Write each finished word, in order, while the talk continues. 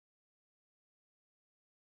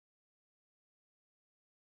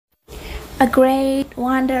A great,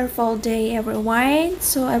 wonderful day, everyone.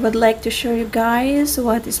 So I would like to show you guys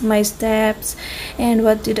what is my steps and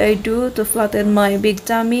what did I do to flatten my big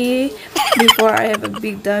tummy before I have a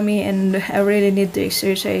big tummy and I really need to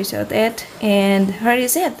exercise at it. And here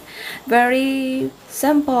is it. Very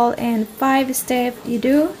simple and 5 steps you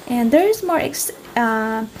do. And there is more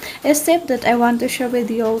a step that I want to share with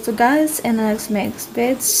you also, guys, and next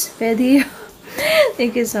video.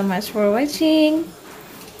 Thank you so much for watching.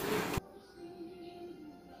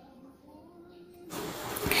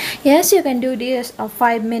 Yes, you can do this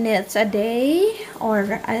 5 minutes a day,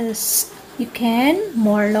 or as you can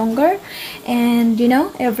more longer, and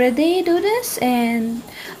every day do this and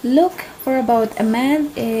look for about a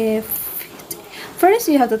month. If first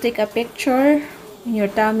you have to take a picture in your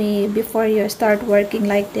tummy before you start working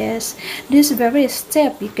like this very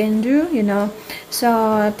step you can do,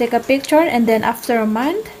 so take a picture and then after a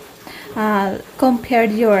month compare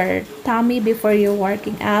your tummy before you're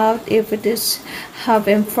working out, if it is have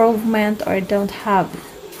improvement or don't have.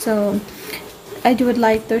 So I would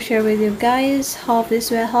like to share with you guys, hope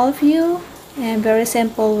this will help you, and very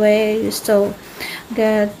simple way is to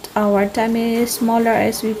get our tummy smaller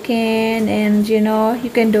as we can. And you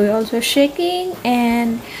can do also shaking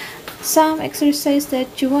and some exercise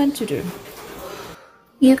that you want to do.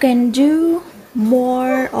 You can do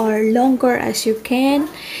more or longer as you can,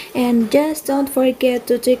 and just don't forget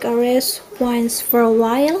to take a rest once for a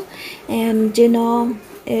while. And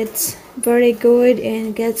it's very good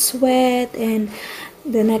and get sweat, and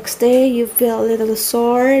the next day you feel a little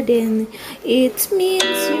sore, then it means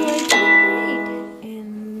you're doing great.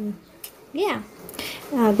 And yeah,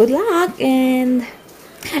 good luck, and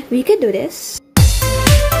we can do this.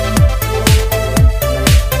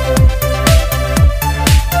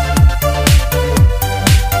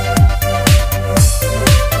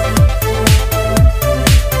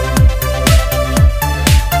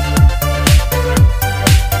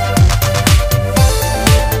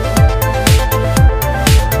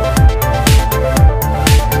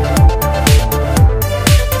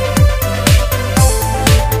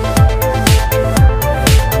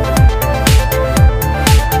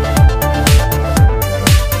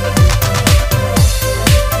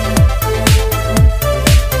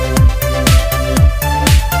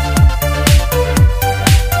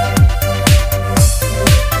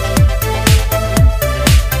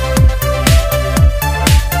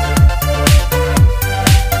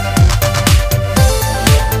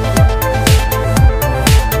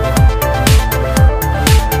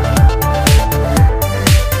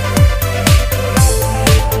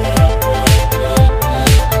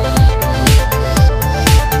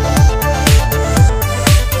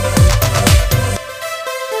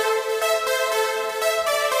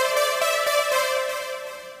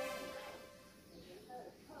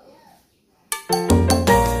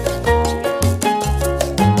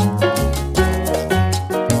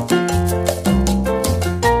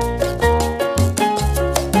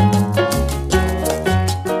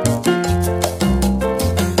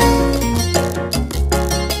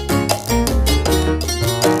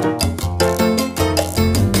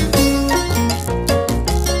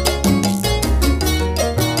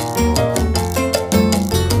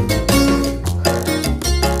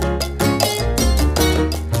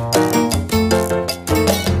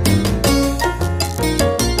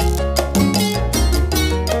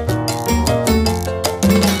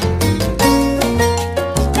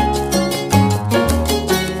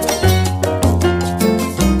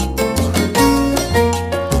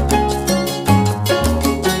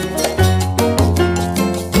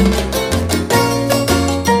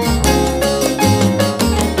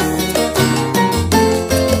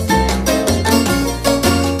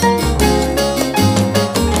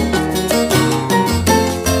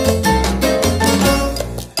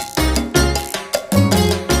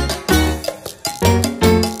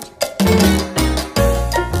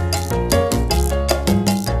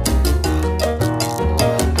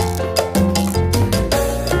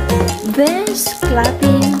 This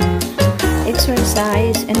clapping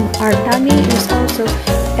exercise in our tummy is also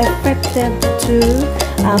effective to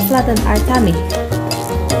flatten our tummy.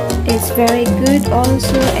 It's very good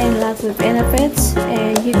also and lots of benefits.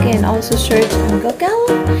 And you can also search on Google,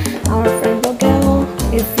 our friend Google.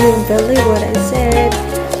 If you believe what I said,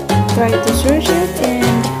 try to search it,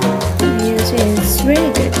 and yes, it's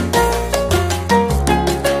really good.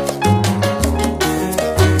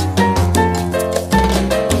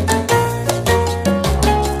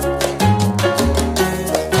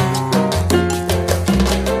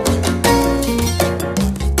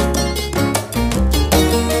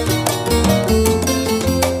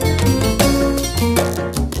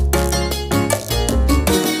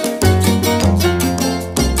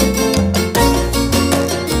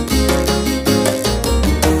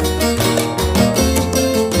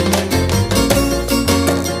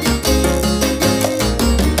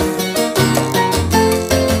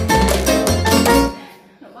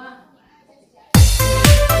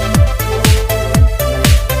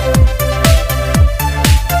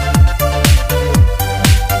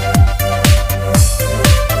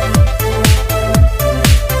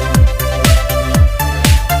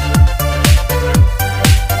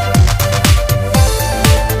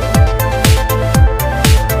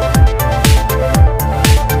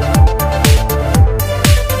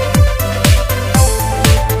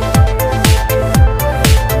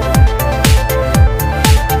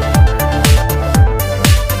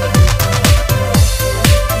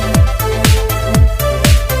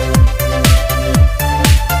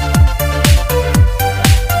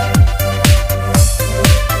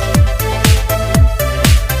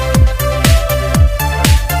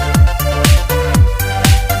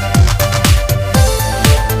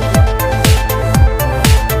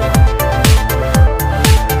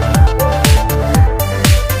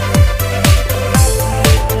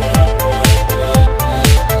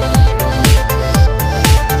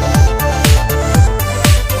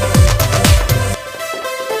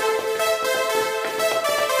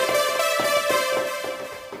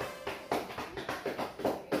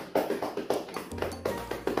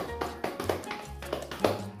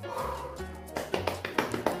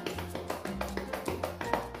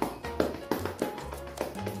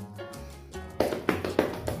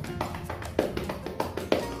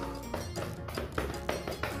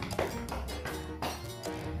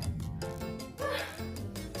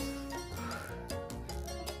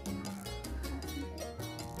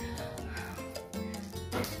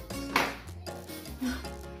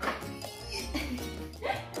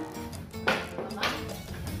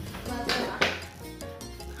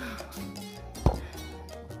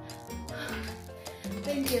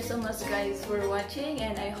 much guys for watching,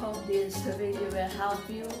 and I hope this video will help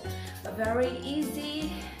you. Very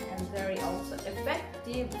easy and very also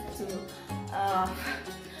effective to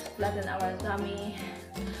flatten our tummy,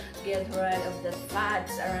 get rid of the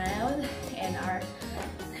fats around in our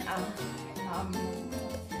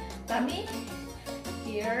tummy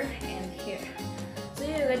here and here. So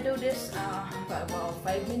you can do this for about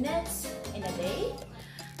 5 minutes in a day.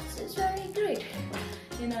 So it's very great.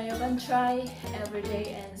 You know, you can try every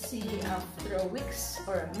day and see after weeks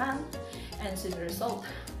or a month and see the result.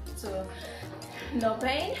 So no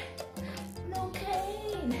pain, no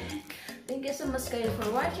gain. Thank you so much guys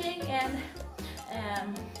for watching, and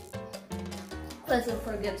please don't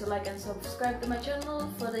forget to like and subscribe to my channel.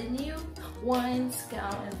 For the new ones,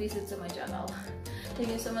 come and visit to my channel. Thank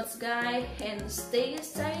you so much guys, and stay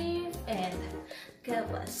safe and God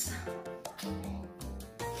bless.